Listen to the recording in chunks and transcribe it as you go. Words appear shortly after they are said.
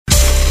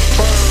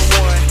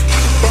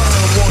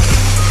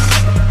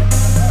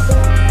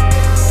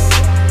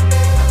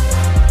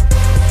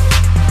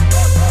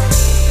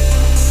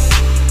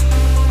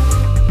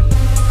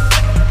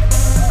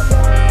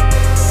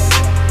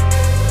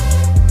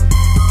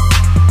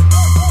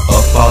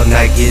all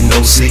night, getting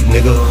no sleep,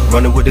 nigga.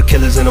 Running with the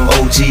killers and them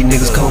OG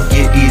niggas. Come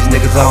get these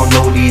niggas, I don't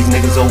know these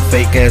niggas. Old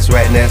fake ass,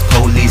 ratting ass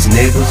police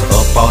niggas.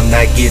 Up all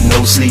night, getting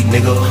no sleep,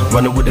 nigga.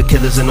 Running with the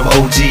killers and them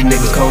OG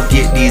niggas. Come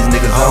get these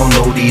niggas, I don't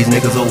know these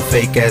niggas. Old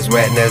fake ass,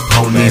 ratting ass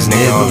police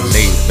niggas.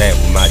 Laid back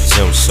with my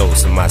gym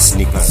shorts and my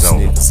sneakers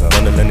on.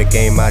 Wanna learn the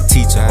game, I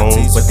teach at home,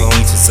 but the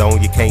each is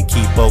on. You can't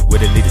keep up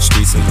with it, leave the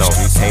streets alone.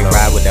 Can't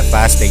ride with that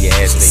fire, stay your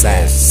ass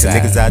aside. The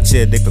niggas out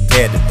here, they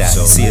prepared to die.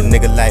 See a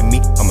nigga like me,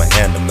 I'ma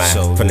handle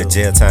mine. From the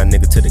jail time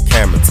nigga to the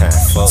camera time.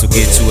 So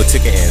get you a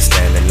ticket and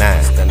stand in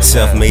line.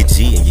 Self-made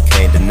G and you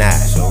can't deny.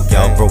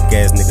 Y'all broke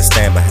ass niggas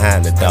stand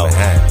behind the dog.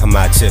 I'm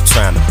out here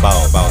trying to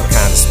ball.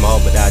 Kinda small,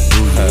 but I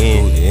do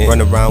you in.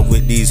 Run around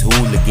with these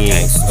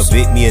hooligans.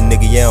 Evict me a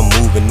nigga, yeah, I'm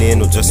moving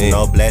in. Or just in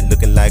all black,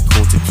 looking like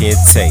Kunta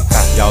Kinte.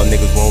 Y'all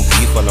niggas won't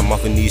beef while I'm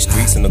off in these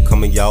streets and I'm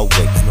coming y'all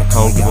way. I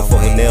don't give a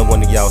fuck what now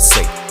one of y'all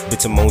say.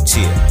 Bitch, I'm on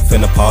chill,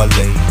 finna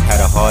parlay. Had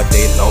a hard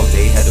day, long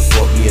day, had to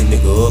fuck me a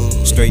nigga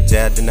up. Straight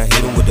jab, then I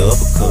hit him with the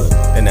uppercut.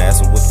 Then I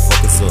asked him what the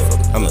fuck is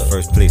up. I'm in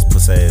first place,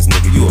 pussy ass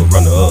nigga, you a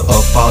runner up.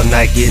 Up all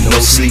night, getting no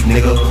sleep,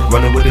 nigga.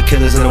 Running with the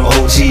killers and them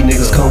OG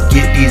niggas. Come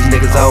get these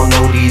niggas, I don't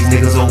know these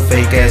niggas. Old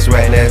fake ass,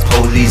 ratting ass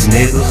police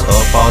niggas.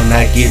 Up all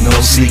night, getting no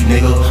sleep,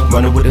 nigga.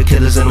 Running with the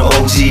killers and them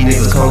OG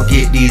niggas. Come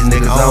get these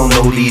niggas, I don't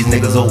know these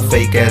niggas. Old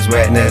fake ass,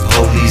 ratting ass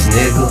police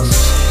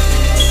niggas.